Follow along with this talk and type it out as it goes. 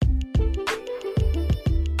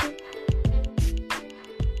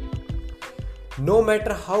No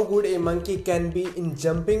matter how good a monkey can be in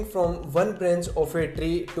jumping from one branch of a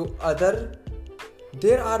tree to other,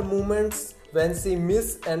 there are moments when she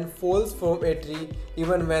misses and falls from a tree.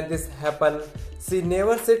 Even when this happens, she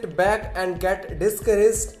never sits back and gets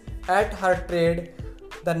discouraged at her trade.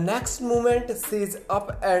 The next moment she is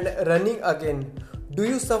up and running again. Do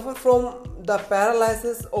you suffer from the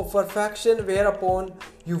paralysis of perfection whereupon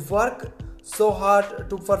you work so hard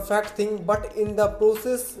to perfect things but in the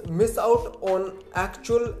process miss out on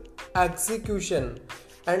actual execution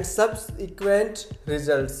and subsequent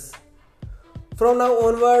results? From now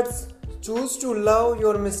onwards, choose to love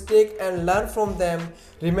your mistake and learn from them.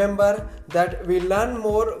 Remember that we learn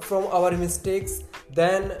more from our mistakes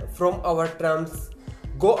than from our triumphs.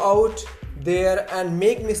 Go out there and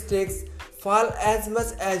make mistakes, fall as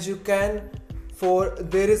much as you can, for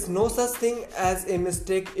there is no such thing as a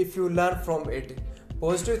mistake if you learn from it.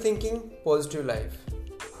 Positive thinking, positive life.